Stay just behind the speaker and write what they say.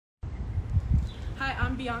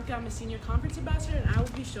I'm Bianca. I'm a senior conference ambassador, and I will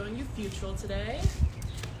be showing you Futrall today.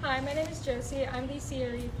 Hi, my name is Josie. I'm the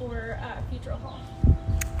CRE for Futrall.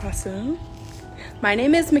 Awesome. My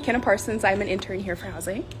name is McKenna Parsons. I'm an intern here for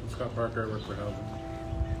housing. Scott Parker, I work for housing.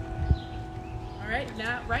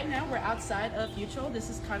 Right now we're outside of Futrall. This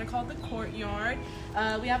is kind of called the courtyard.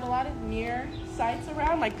 We have a lot of near sites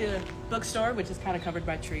around, like the bookstore, which is kind of covered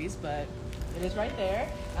by trees, but it is right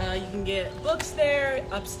there. You can get books there.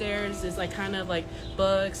 Upstairs is like kind of like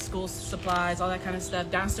books, school supplies, all that kind of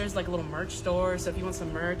stuff. Downstairs is like a little merch store, so if you want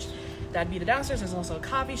some merch, that'd be the downstairs. There's also a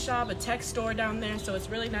coffee shop, a tech store down there, so it's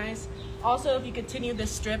really nice. Also, if you continue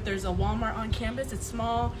this strip, there's a Walmart on campus. It's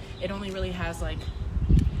small. It only really has like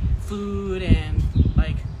food and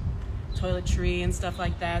like toiletry and stuff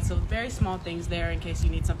like that, so very small things there in case you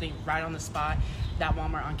need something right on the spot. That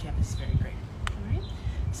Walmart on campus is very great. All right,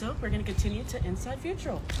 so we're going to continue to inside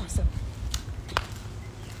Futrall. Awesome.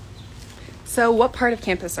 So what part of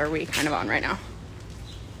campus are we kind of on right now?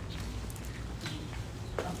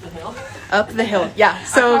 Up the hill. Up the hill, yeah.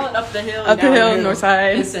 So I call it up the hill. Up the hill, north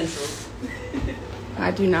side. And central.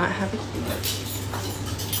 I do not have a key.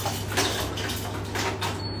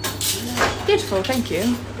 Beautiful, thank you.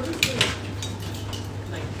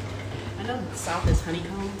 Like, I know the south is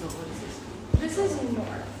honeycomb, but what is this? This is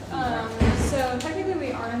north. So technically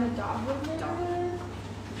we are in the Dogwood neighborhood.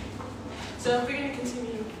 So if we're going to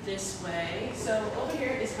continue this way, so over here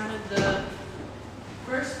is kind of the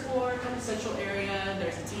first floor, kind of central area.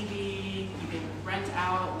 There's a TV. You can rent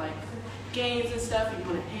out like games and stuff if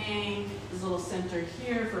you want to hang. There's a little center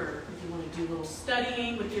here for if you want to do a little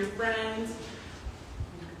studying with your friends.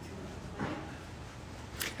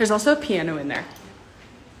 There's also a piano in there.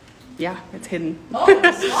 Yeah, it's hidden. Oh,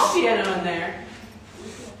 a small piano in there.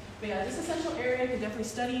 But yeah, this essential area, you can definitely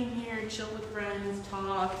study in here, chill with friends,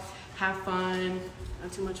 talk, have fun.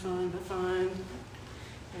 Not too much fun, but fun.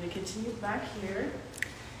 And to continue back here,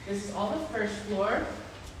 this is all the first floor.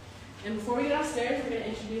 And before we get downstairs, we're going to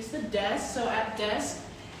introduce the desk. So at desk,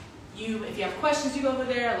 if you have questions, you go over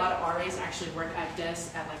there. A lot of RAs actually work at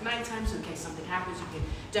desks at like nighttime, so in case something happens, you can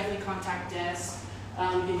definitely contact desk. You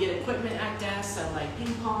can get equipment at desk, so like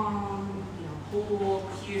ping pong, pool,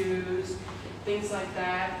 cues, things like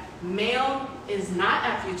that. Mail is not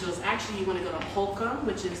at Futrall. It's actually, you want to go to UARKHome,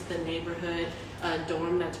 which is the neighborhood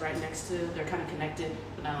dorm that's right next to. They're kind of connected,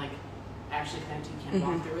 but not like actually connected. You can't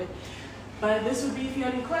walk through it. But this would be if you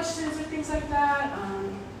have any questions or things like that.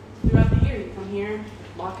 Throughout the year, you come here,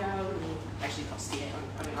 lock out, and actually call CA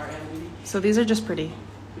on RM. So these are just pretty.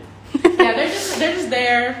 Yeah, they're just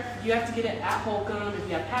there. You have to get it at UARKHome. If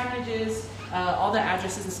you have packages, all the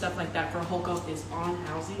addresses and stuff like that for UARKHome is on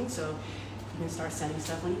housing, so you can start sending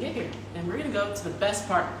stuff when you get here. And we're gonna go to the best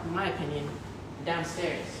part, in my opinion,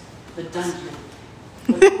 downstairs, the dungeon.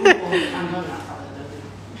 I'm not calling it a dungeon.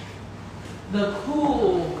 The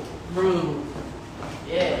cool room.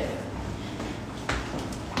 Yeah.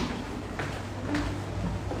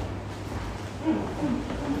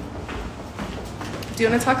 Do you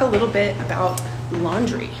want to talk a little bit about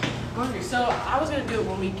laundry? Laundry. So I was gonna do it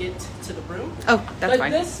when we get to the room. Oh, that's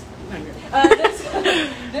fine.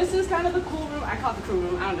 This is kind of the cool room. I call it the cool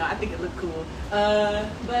room. I don't know. I think it looked cool.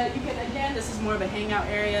 But you can, again, this is more of a hangout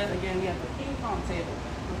area. Again, we have the ping pong table,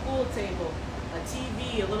 the pool table, a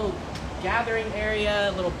TV, a little gathering area,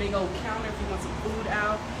 a little big old counter if you want some food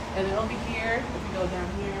out. And then over here, if you go down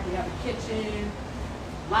here, we have a kitchen,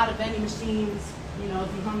 a lot of vending machines. If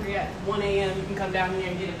you're hungry at 1 a.m., you can come down here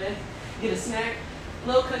and get a snack.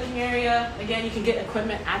 Little cooking area. Again, you can get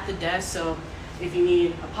equipment at the desk. So if you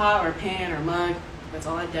need a pot or a pan or a mug, that's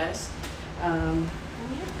all at desk.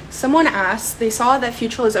 Someone asked, they saw that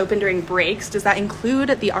Futrall is open during breaks. Does that include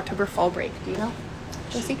the October fall break? Do you know,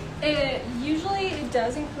 Josie? Usually it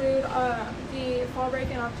does include the fall break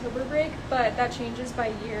and October break, but that changes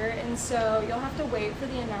by year, and so you'll have to wait for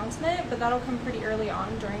the announcement, but that'll come pretty early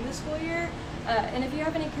on during the school year. And if you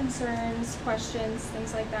have any concerns, questions,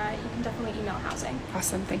 things like that, you can definitely email housing.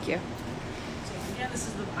 Awesome, thank you. So again, this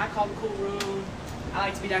is I call the cool room. I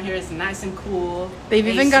like to be down here. It's nice and cool. They've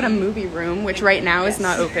AC. even got a movie room, which right now is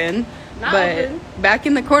not open. But open. Back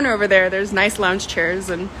in the corner over there's nice lounge chairs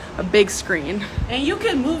and a big screen. And you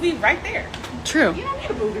can movie right there. True. You don't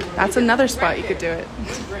need a movie room. That's another spot you could do it.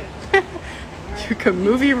 You could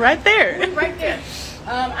movie right there. Right there.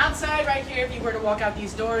 Outside right here, if you were to walk out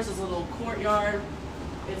these doors, there's a little courtyard.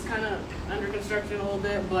 It's kind of under construction a little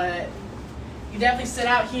bit, but you definitely sit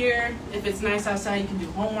out here. If it's nice outside, you can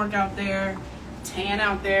do homework out there, tan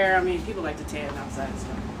out there. I mean, people like to tan outside, so.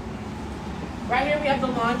 Right here we have the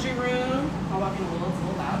laundry room. I'll walk in a little, it's a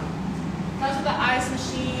little loud. Comes with the ice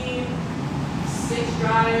machine, 6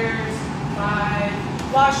 dryers, 5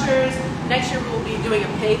 washers. Next year we'll be doing a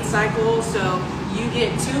paid cycle, so you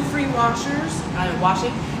get 2 free washers,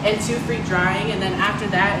 washing, and 2 free drying, and then after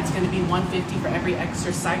that it's going to be $150 for every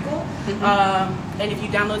extra cycle. And if you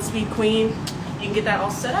download Speed Queen, you can get that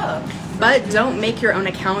all set up. But don't make your own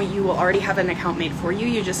account. You will already have an account made for you.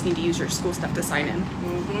 You just need to use your school stuff to sign in.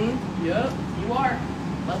 Yep, you are.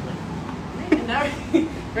 Lovely. And now we're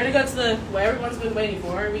going to go to what everyone's been waiting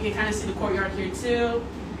for. We can kind of see the courtyard here too.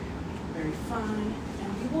 Very fun.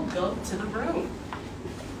 And we will go to the room,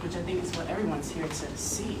 which I think is what everyone's here to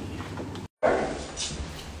see.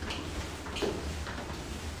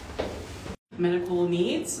 Medical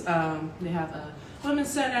needs. They have a women's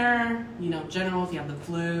center, general if you have the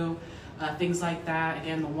flu, things like that.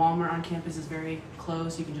 Again, the Walmart on campus is very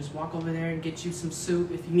close. You can just walk over there and get you some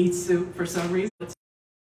soup if you need soup for some reason.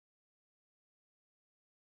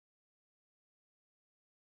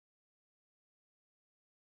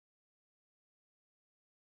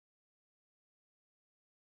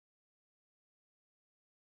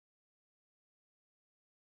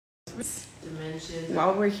 Dimension.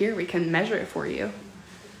 While we're here, we can measure it for you.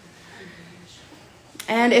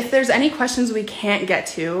 And if there's any questions we can't get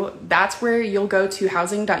to, that's where you'll go to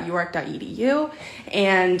housing.uark.edu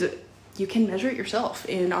and you can measure it yourself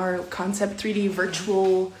in our Concept 3D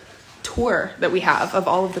virtual tour that we have of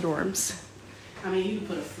all of the dorms. I mean, you can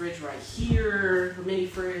put a fridge right here, a mini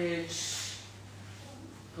fridge.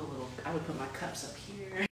 I would put my cups up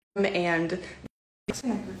here. And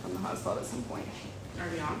disconnected from the hotspot at some point. Are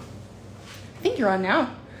we on? I think you're on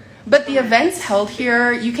now. But the events held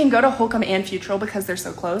here, you can go to UARKHome and Futrall because they're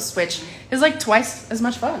so close, which is like twice as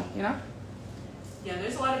much fun, Yeah,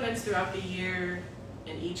 there's a lot of events throughout the year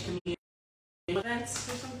in each community. Events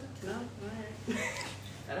or something? No? All right.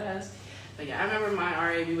 Gotta ask. But yeah, I remember my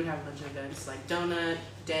RA, we would have a bunch of events like donut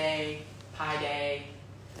day, pie day.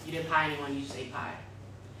 You didn't pie anyone, you just ate pie.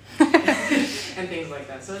 And things like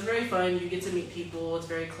that. So it's very fun. You get to meet people. It's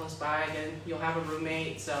very close by. Again, you'll have a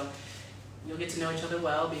roommate, so you'll get to know each other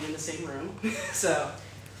well, being in the same room. So.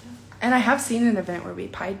 And I have seen an event where we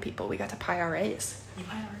pied people. We got to pie RAs. You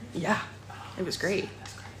pied RAs? Yeah. Oh, it was great.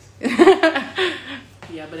 That's crazy.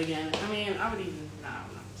 Yeah, but again, I mean, I would even,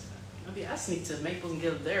 I'd be asking to make them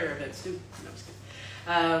give their events too. No, I'm just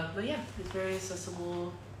kidding. But yeah, it's very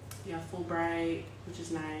accessible. You have Fulbright, which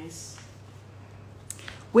is nice.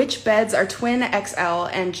 Which beds are twin, XL,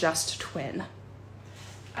 and just twin?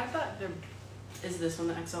 I thought is this one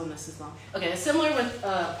the XL and this is long. Okay, it's similar with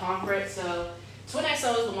Pomfret. So twin XL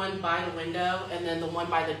is the one by the window, and then the one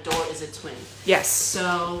by the door is a twin. Yes.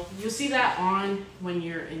 So you'll see that on when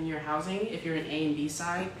you're in your housing, if you're in A and B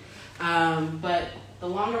side. But the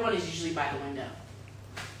longer one is usually by the window.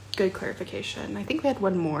 Good clarification. I think we had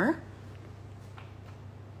one more.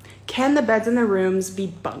 Can the beds in the rooms be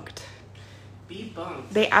bunked? Be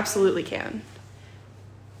bunked. They absolutely can.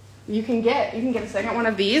 You can get a second one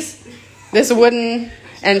of these, this wooden,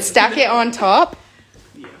 and stack it on top.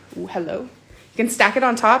 Yeah. Ooh, hello. You can stack it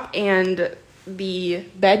on top, and the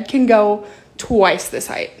bed can go twice this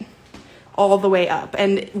height, all the way up.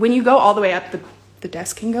 And when you go all the way up, the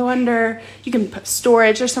desk can go under. You can put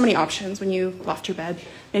storage. There's so many options when you loft your bed.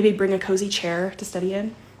 Maybe bring a cozy chair to study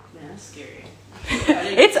in. Man, that's scary.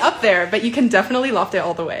 It's up there, but you can definitely loft it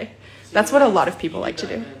all the way. That's what a lot of people like to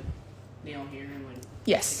do. Nail here and like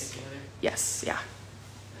Yes. stick it together. Yes, yeah.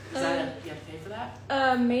 Is that you have to pay for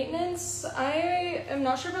that? Maintenance, I am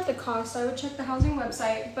not sure about the cost. I would check the housing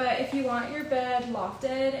website, but if you want your bed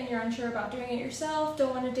lofted and you're unsure about doing it yourself,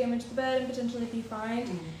 don't want to damage the bed and potentially be fined,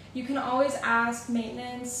 you can always ask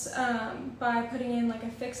maintenance by putting in like a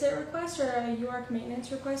fix-it request or a UARK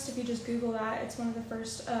maintenance request. If you just Google that, it's one of the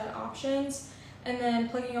first options. And then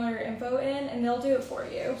plugging all your info in, and they'll do it for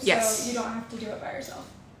you. Yes. So you don't have to do it by yourself.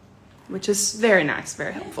 Which is very nice,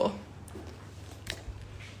 very helpful.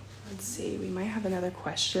 Let's see, we might have another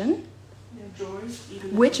question. Yeah, drawers.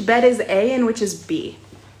 Which bed is A and which is B?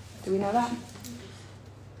 Do we know that?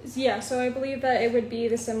 Yeah, so I believe that it would be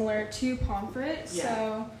the similar to Pomfret. Yeah.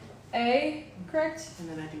 So A, correct? And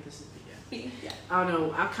then I think this is B. Yeah. B. Yeah. I don't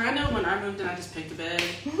know. I kind of, when I moved in, I just picked a bed.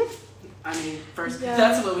 I mean, first, Yeah.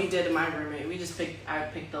 that's what we did in my roommate. I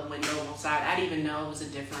picked the window on the side. I didn't even know it was a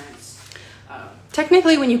difference.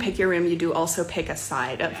 Technically, when you pick your room, you do also pick a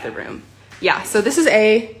side of the room. Yeah, so this is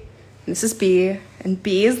A, and this is B, and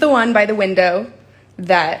B is the one by the window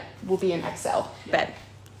that will be an XL bed.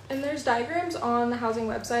 And there's diagrams on the housing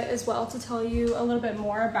website as well to tell you a little bit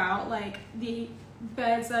more about like the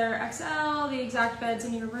beds that are XL, the exact beds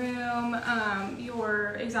in your room,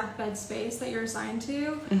 your exact bed space that you're assigned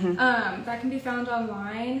to. That can be found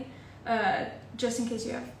online, just in case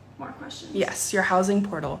you have more questions. Yes, your housing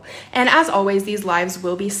portal. And as always, these lives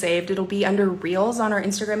will be saved. It'll be under Reels on our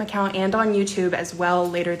Instagram account and on YouTube as well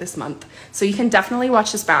later this month. So you can definitely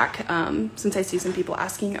watch this back since I see some people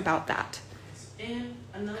asking about that. And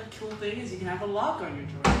another cool thing is you can have a lock on your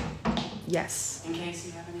drawer. Yes. In case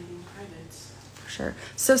you have anything private. Sure.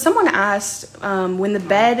 So someone asked when the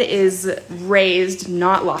bed is raised,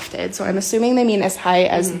 not lofted, so I'm assuming they mean as high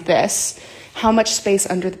as this, how much space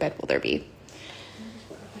under the bed will there be?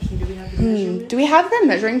 Do we have the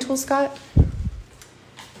measuring tool, Scott?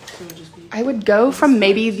 I would go from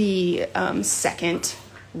maybe the second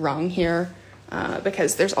rung here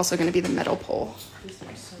because there's also going to be the metal pole.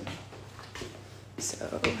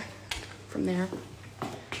 So from there,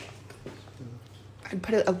 I'd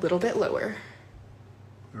put it a little bit lower.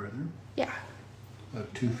 Right there? Yeah.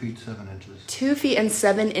 2 feet 7 inches. 2 feet and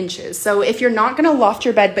 7 inches. So if you're not going to loft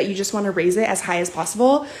your bed, but you just want to raise it as high as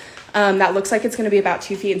possible, that looks like it's going to be about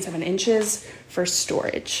 2 feet and 7 inches for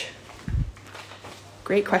storage.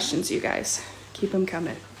 Great questions, you guys. Keep them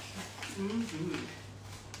coming.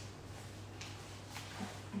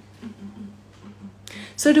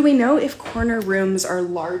 So do we know if corner rooms are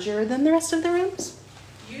larger than the rest of the rooms?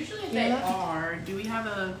 Usually they are. Do we have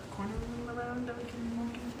a corner room around that we can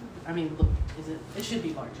walk into? I mean, look, it should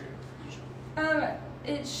be larger usually.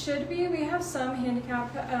 It should be. We have some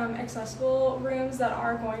handicap accessible rooms that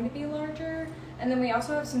are going to be larger, and then we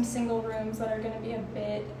also have some single rooms that are going to be a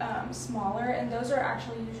bit smaller, and those are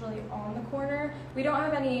actually usually on the corner. We don't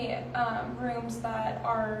have any rooms that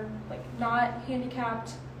are like not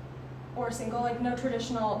handicapped or single, like no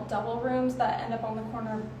traditional double rooms that end up on the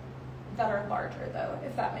corner that are larger, though,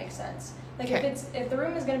 if that makes sense. Like if the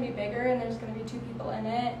room is going to be bigger and there's going to be 2 people in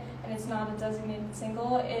it and it's not a designated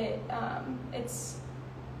single, it's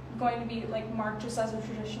going to be like marked just as a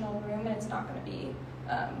traditional room, and it's not going to be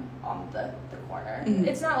on the corner. Mm-hmm.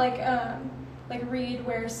 It's not like Reed,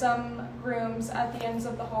 where some rooms at the ends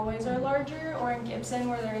of the hallways are larger, or in Gibson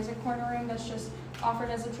where there is a corner room that's just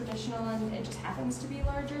offered as a traditional and it just happens to be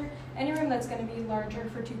larger. Any room that's going to be larger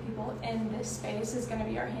for 2 people in this space is going to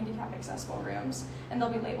be our handicap accessible rooms, and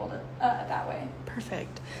they'll be labeled that way.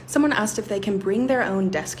 Perfect. Someone asked if they can bring their own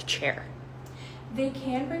desk chair. They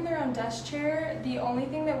can bring their own desk chair. The only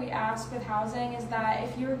thing that we ask with housing is that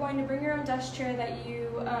if you are going to bring your own desk chair, that you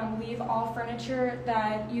leave all furniture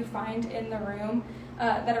that you find in the room,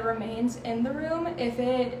 that it remains in the room. If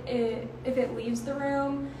it leaves the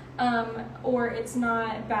room, or it's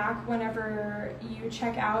not back whenever you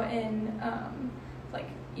check out in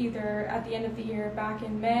either at the end of the year back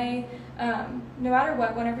in May, no matter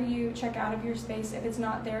what, whenever you check out of your space, if it's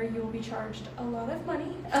not there, you will be charged a lot of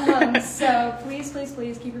money. So please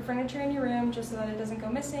keep your furniture in your room just so that it doesn't go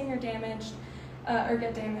missing or damaged or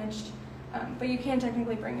get damaged. But you can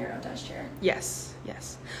technically bring your own desk chair. Yes.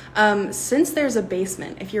 Since there's a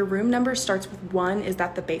basement, if your room number starts with 1, is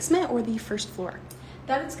that the basement or the first floor?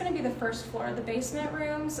 That is going to be the first floor. The basement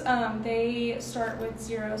rooms, they start with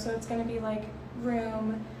 0, so it's going to be like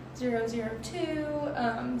room 002,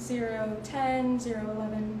 010,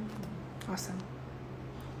 011. Awesome.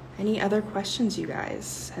 Any other questions, you guys?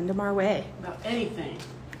 Send them our way. About anything.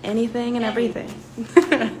 Anything and everything.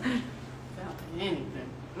 About anything.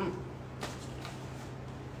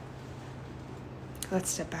 Let's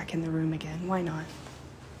step back in the room again. Why not?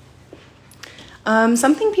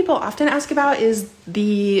 Something people often ask about is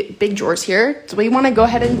the big drawers here. So we want to go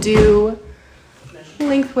ahead and do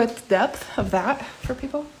length, width, depth of that for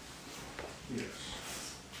people. Yes.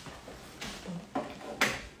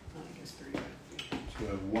 So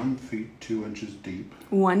 1 feet 2 inches deep.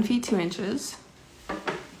 1 feet 2 inches.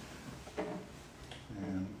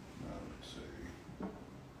 And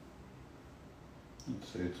let's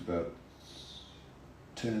say it's about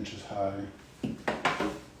 10 inches high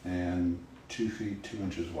and 2 feet 2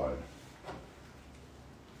 inches wide.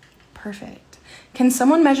 Perfect. Can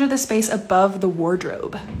someone measure the space above the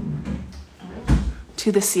wardrobe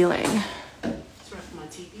to the ceiling? It's right from my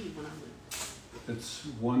TV when I went. It's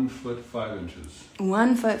 1 foot 5 inches.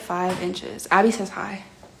 1 foot 5 inches. Abby says hi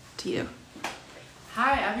to you.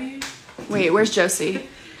 Hi, Abby. Wait, where's Josie?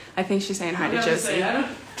 I think she's saying hi to Josie. Say,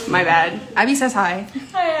 My bad. Abby says hi.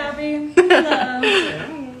 Hi, Abby. Hello.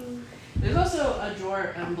 There's also a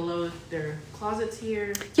drawer below their closets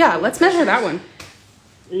here. Yeah, let's measure that one.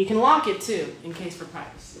 And you can lock it too, in case for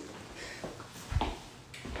privacy.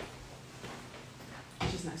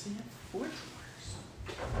 Which is nice. You have 4 drawers.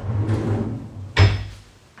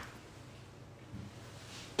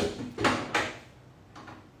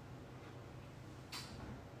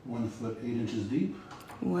 1 foot 8 inches deep.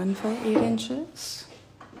 1 foot 8 inches.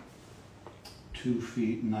 2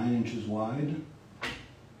 feet 9 inches wide.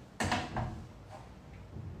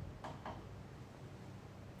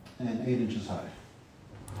 and 8 inches high.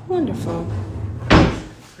 Wonderful.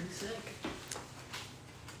 Pretty sick.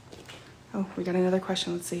 Oh, we got another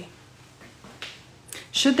question. Let's see.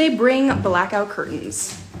 Should they bring blackout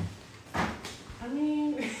curtains? I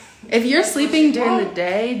mean, If you're that's sleeping what you during the want.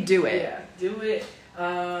 day, do it. Yeah, do it.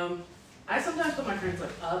 I sometimes put my curtains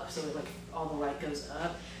like up, so like all the light goes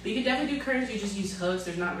up. But you can definitely do curtains. You just use hooks.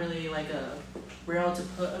 There's not really like a rail to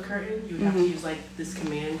put a curtain. You would have to use like this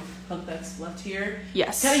command hook that's left here.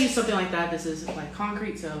 Yes. Kind of use something like that. This is like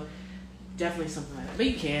concrete, so definitely something like that. But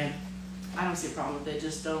you can. I don't see a problem with it.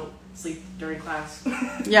 Just don't sleep during class.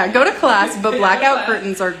 Yeah, go to class, but blackout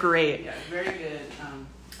curtains are great. Yeah, very good.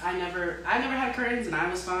 I never had curtains and I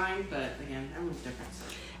was fine, but again, everyone's different. So.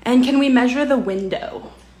 And can we measure the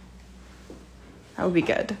window? That would be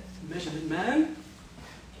good. Measurement man.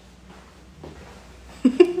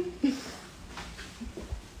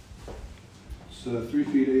 So 3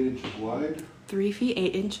 feet 8 inches wide. 3 feet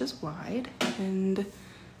 8 inches wide, and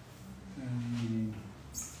And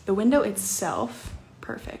the window itself,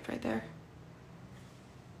 perfect right there.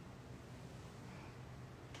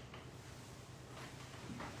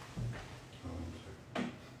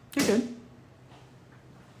 You're good.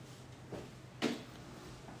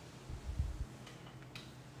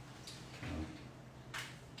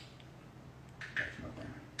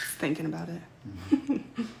 Just thinking about it.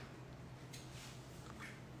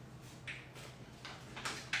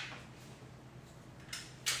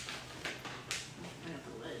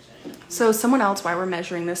 So someone else, while we're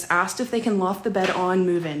measuring this, asked if they can loft the bed on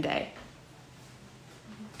move-in day.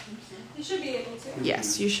 You should be able to.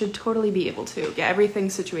 Yes, you should totally be able to. Get everything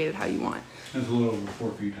situated how you want. it's a little over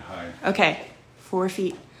 4 feet high. Okay, 4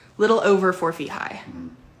 feet, little over 4 feet high. Mhm.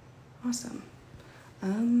 Awesome.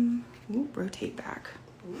 Ooh, rotate back.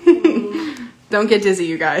 Don't get dizzy,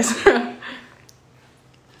 you guys.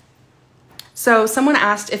 So someone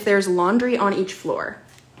asked if there's laundry on each floor.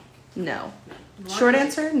 No. Short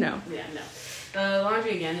answer, no. Yeah, no. The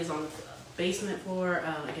laundry again is on the basement floor.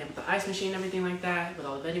 Again, with the ice machine and everything like that, with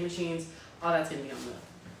all the vending machines, all that's gonna be on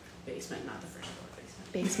the basement, not the first floor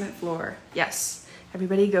basement. Basement floor. Yes.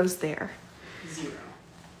 Everybody goes there. 0.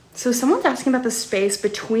 So someone's asking about the space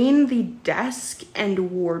between the desk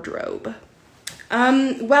and wardrobe.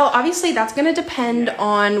 Well, obviously that's going to depend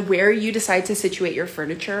on where you decide to situate your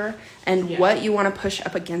furniture and what you want to push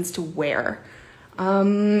up against where.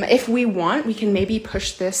 If we want, we can maybe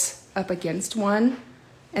push this up against one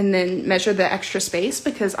and then measure the extra space,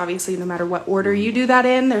 because obviously no matter what order you do that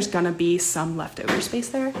in, there's going to be some leftover space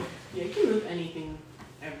there. Yeah, you can move anything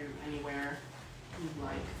anywhere you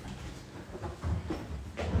like.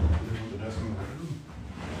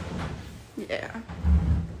 Yeah.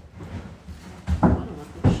 I don't know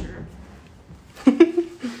for sure. I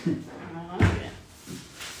don't know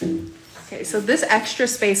yet. Okay, so this extra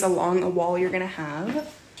space along the wall you're going to have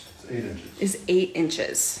It's 8 inches. is 8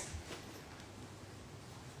 inches.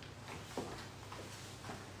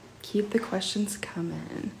 Keep the questions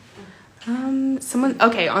coming.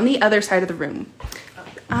 Okay, on the other side of the room.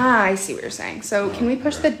 Ah, I see what you're saying. So can we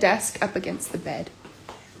push the desk up against the bed?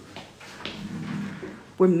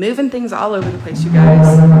 We're moving things all over the place, you guys.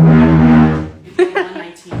 It's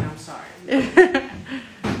 119, I'm sorry.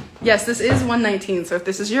 Yes, this is 119. So if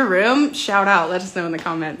this is your room, shout out. Let us know in the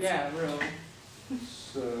comments. Yeah, real.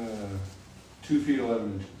 It's 2 feet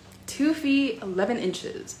 11 inches. 2 feet 11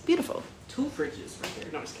 inches. Beautiful. 2 fridges right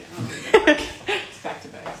there. No, I'm just kidding. It's back to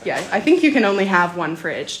back. So. Yeah, I think you can only have one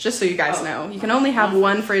fridge, just so you guys Oh. know. You can only have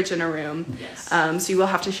one fridge in a room. Yes. So you will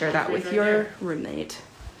have to share that with Fridge right your there. roommate.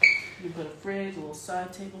 You put a fridge, a little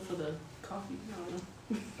side table for the coffee. I don't know.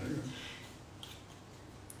 There you go.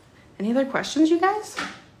 Any other questions, you guys?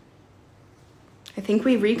 I think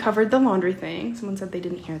we recovered the laundry thing. Someone said they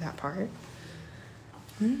didn't hear that part.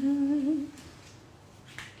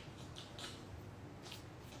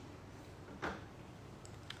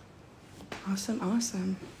 Awesome,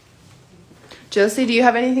 awesome. Josie, do you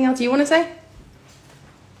have anything else you want to say?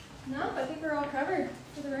 No, I think we're all covered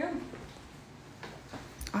for the room.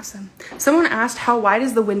 Awesome. Someone asked, how wide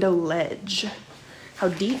is the window ledge? How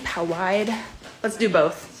deep, how wide? Let's do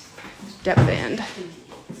both. Depth and.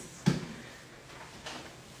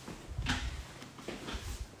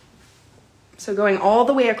 So going all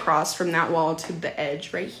the way across from that wall to the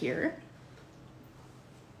edge right here.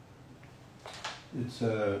 It's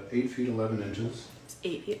 8 feet 11 inches. It's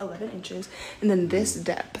 8 feet 11 inches. And then this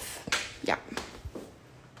depth. Yeah.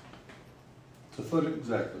 It's a foot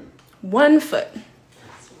exactly. 1 foot.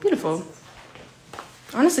 Beautiful.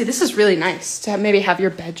 Honestly, this is really nice to maybe have your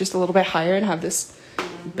bed just a little bit higher and have this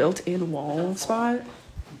built-in wall spot.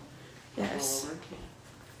 Yes.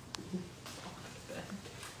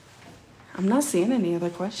 I'm not seeing any other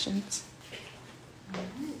questions. Do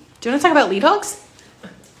you want to talk about lead hogs?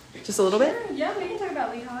 Just a little bit? Sure, yeah, we can talk about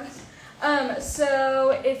lead hogs.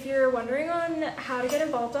 So if you're wondering on how to get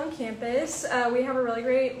involved on campus, we have a really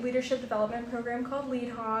great leadership development program called Lead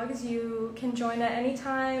Hogs. You can join at any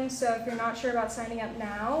time. So if you're not sure about signing up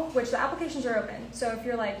now, which the applications are open. So if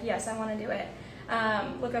you're like, yes, I want to do it,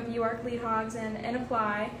 look up UARK Lead Hogs and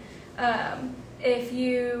apply. If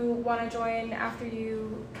you want to join after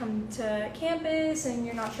you come to campus and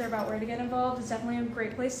you're not sure about where to get involved, it's definitely a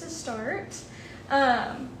great place to start.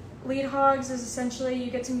 Lead Hogs is essentially you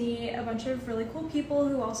get to meet a bunch of really cool people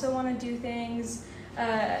who also want to do things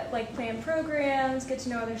like plan programs, get to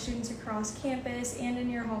know other students across campus and in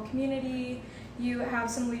your whole community. You have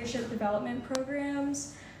some leadership development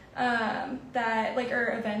programs that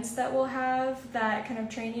or events that we'll have that kind of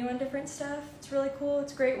train you on different stuff. It's really cool.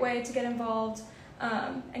 It's a great way to get involved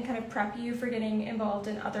and kind of prep you for getting involved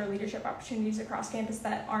in other leadership opportunities across campus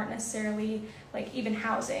that aren't necessarily like even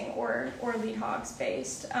housing or lead hogs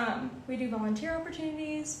based. We do volunteer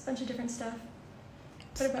opportunities, a bunch of different stuff.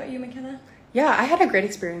 What about you, McKenna? Yeah, I had a great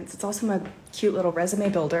experience. It's also a cute little resume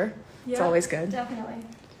builder. Yeah, it's always good. Definitely.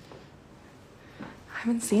 I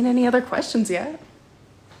haven't seen any other questions yet.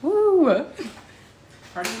 Woo!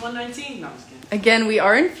 Party 119. No, I'm just kidding. Again, we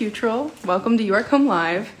are in Futrall. Welcome to UARKHome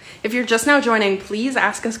Live. If you're just now joining, please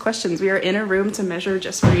ask us questions. We are in a room to measure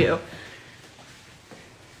just for you.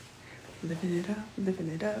 Living it up, living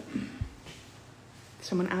it up.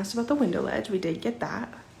 Someone asked about the window ledge. We did get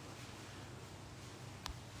that.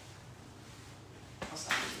 I'll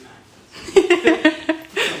stop using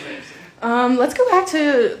that. Let's go back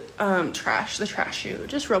to the trash chute,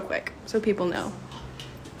 just real quick, so people know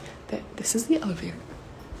that this is the elevator.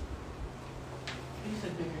 You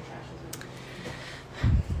said bigger trash,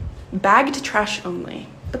 isn't it? Bagged trash only,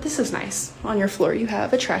 but this is nice. On your floor, you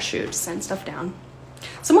have a trash chute to send stuff down.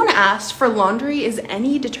 Someone asked, for laundry, is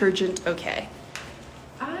any detergent okay?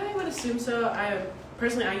 I would assume so. I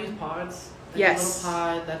use pods. Yes. A little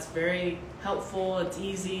pod that's very helpful. It's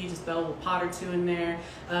easy. Just throw a pot or two in there.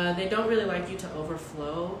 They don't really like you to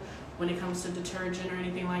overflow when it comes to detergent or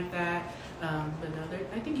anything like that. But no,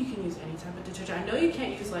 I think you can use any type of detergent. I know you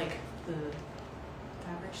can't use like the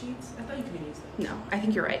fabric sheets. I thought you could use those. No, I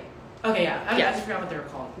think you're right. Okay, yeah. I Yeah. just forgot what they were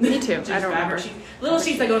called. Me too. Just I don't remember. sheets. Little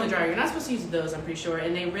sheets that go in the dryer. You're not supposed to use those, I'm pretty sure.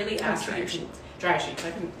 And they really ask dryer you to sheets. dryer sheets. I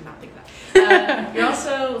could not think of that. You're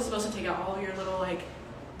also supposed to take out all your little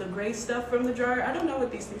the gray stuff from the dryer. I don't know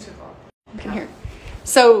what these things are called. Come here.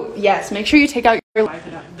 So yes, make sure you take out your.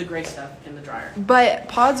 The gray stuff in the dryer. But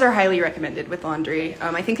pods are highly recommended with laundry.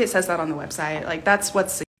 I think it says that on the website. Like that's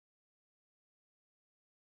what's.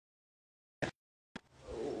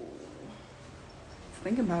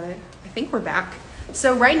 Think about it. I think we're back.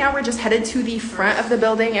 So right now we're just headed to the front of the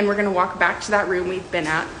building and we're gonna walk back to that room we've been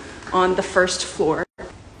at on the first floor.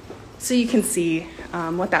 So you can see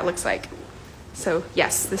what that looks like. So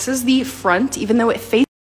yes, this is the front, even though it faces.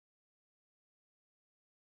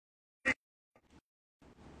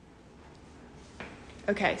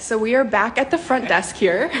 Okay, so we are back at the front desk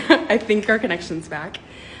here. I think our connection's back.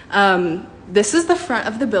 This is the front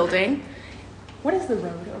of the building. What is the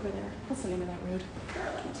road over there? What's the name of that road?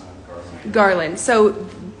 Garland. So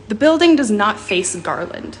the building does not face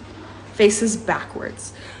Garland, faces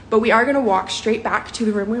backwards. But we are going to walk straight back to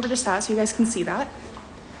the room we were just at so you guys can see that.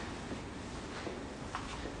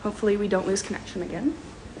 Hopefully we don't lose connection again.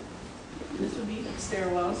 This would be the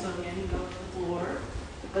stairwell, so again you go to the floor.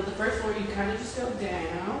 But the first floor you kind of just go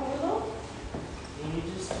down a little. And you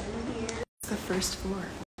just turn here. It's the first floor.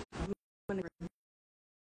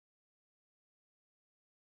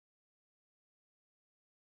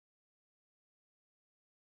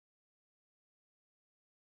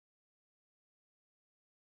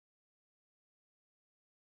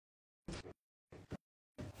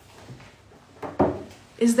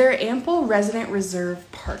 Is there ample resident reserve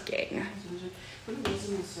parking? Wouldn't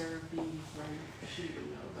resident reserve be right? She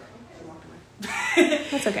didn't know, but I walked away.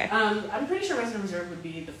 That's okay. I'm pretty sure resident reserve would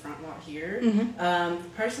be the front lot here.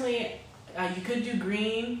 Personally, you could do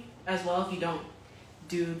green as well if you don't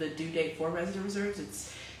do the due date for resident reserves.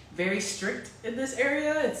 It's very strict in this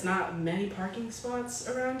area. It's not many parking spots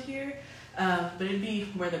around here, but it'd be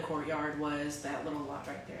where the courtyard was, that little lot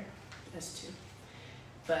right there, S2.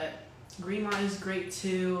 But green lot is great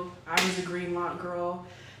too. I was a green lot girl,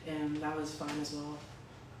 and that was fun as well.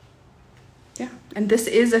 Yeah, and this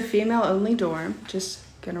is a female-only dorm. Just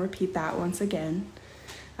gonna repeat that once again.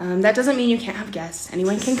 That doesn't mean you can't have guests.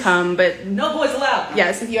 Anyone can come, but no boys allowed.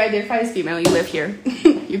 Yes, if you identify as female, you live here.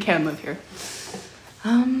 You can live here.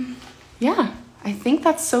 Yeah, I think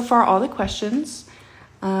that's so far all the questions.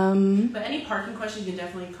 But any parking questions, you can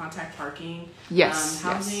definitely contact parking. Yes.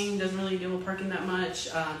 Housing doesn't really deal with parking that much.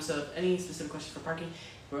 So if any specific questions for parking,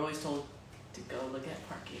 we're always told to go look at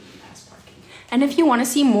parking and ask parking. And if you want to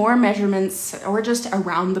see more measurements or just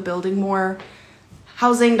around the building more,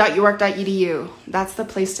 housing.uark.edu, that's the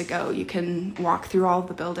place to go. You can walk through all of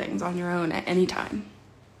the buildings on your own at any time.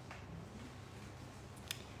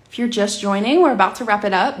 If you're just joining, we're about to wrap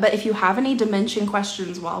it up, but if you have any dimension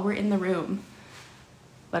questions while we're in the room,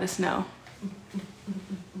 let us know.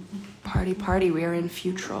 Party, party, we are in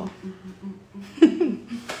Futrall.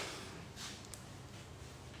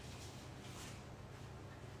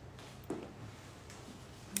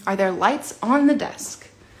 Are there lights on the desk?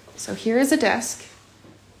 So here is a desk.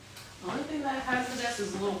 The only thing that has the desk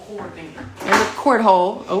is a little cord thing. There's a cord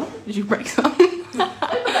hole. Oh, did you break some?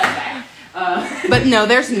 But no,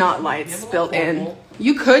 there's not lights built in.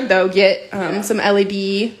 You could, though, get some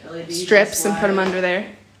LED strips and put them under there.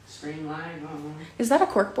 Screen light. Is that a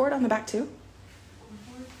cork board on the back, too?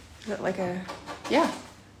 Is it like a... Yeah,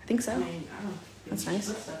 I think so. I mean, I don't That's think nice.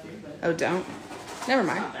 you put stuff here, but Oh, don't. Never it's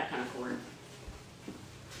mind. not that kind of cord.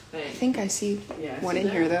 I think I see one in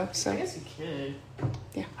here, though. So I guess you could.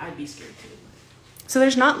 Yeah. I'd be scared, too. So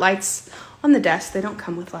there's not lights on the desk. They don't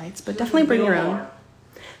come with lights, but definitely bring your own.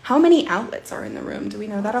 How many outlets are in the room? Do we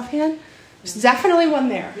know that offhand? There's definitely one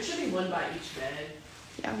there. There should be one by each bed.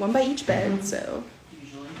 Yeah, one by each bed, so.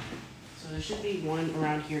 Usually. So there should be one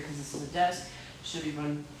around here because this is a desk. There should be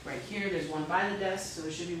one right here. There's one by the desk, so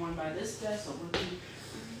there should be one by this desk. So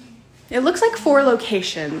It looks like 4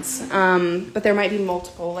 locations, but there might be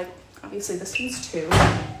multiple. Like, obviously this one's 2.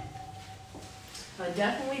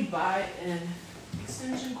 definitely buy an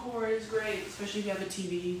extension cord. Is great, especially if you have a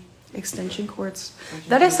TV. Extension cords.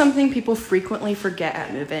 That is something people frequently forget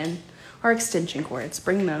at move-in. Are extension cords.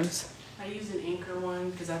 Bring those. I use an Anchor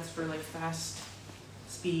one because that's for like fast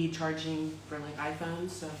speed charging for like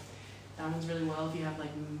iPhones. So that one's really well if you have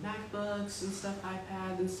like MacBooks and stuff,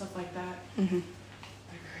 iPads and stuff like that. Mm-hmm.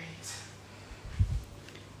 They're great.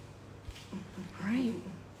 All right.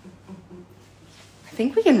 I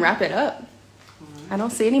think we can wrap it up. I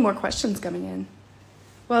don't see any more questions coming in.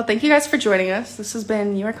 Well, thank you guys for joining us. This has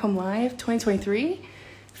been UARKHome Live 2023.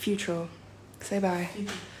 Futrall. Say bye.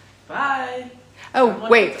 Bye. Oh,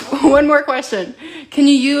 wait. One more question. Can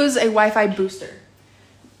you use a Wi-Fi booster?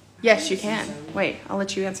 Yes, you can. Wait, I'll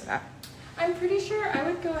let you answer that. I'm pretty sure I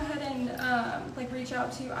would go ahead and reach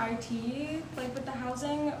out to IT with the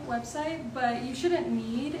housing website, but you shouldn't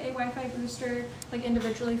need a Wi-Fi booster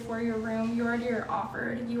individually for your room. You already are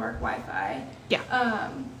offered UARK Wi-Fi.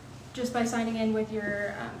 Yeah. Just by signing in with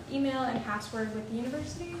your email and password with the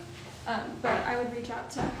university. But I would reach out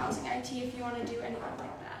to housing IT if you want to do anything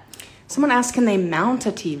like that. Someone asked, can they mount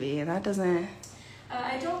a TV? That doesn't...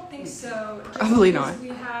 I don't think so. Just Probably because not. We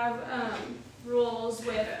have rules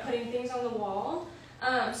with putting things on the wall.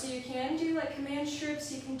 So you can do command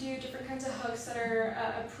strips, you can do different kinds of hooks that are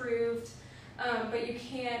approved, but you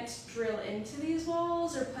can't drill into these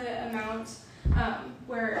walls or put a mount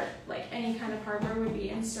where any kind of hardware would be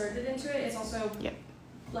inserted into it. It's also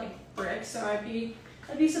brick, so I'd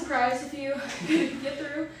be surprised if you could get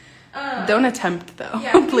through. Don't attempt though,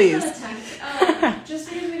 yeah, please. Don't attempt. Just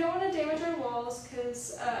because we don't want to damage our walls,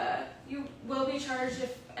 because you will be charged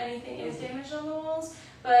if anything is damaged on the walls.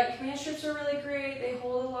 But command strips are really great. They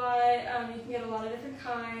hold a lot. You can get a lot of different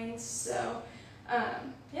kinds. So,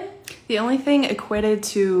 yeah. The only thing equated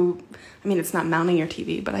to, I mean, it's not mounting your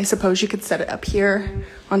TV, but I suppose you could set it up here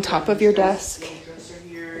on top of your desk. Dresser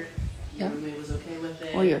here. Yeah. Your roommate was okay with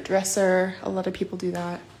it. Or your dresser. A lot of people do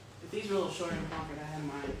that. If these were a little short and comfort, I had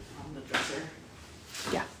mine on the dresser.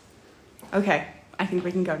 Yeah. Okay. I think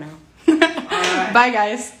we can go now. All right. Bye,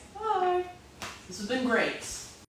 guys. Bye. This has been great.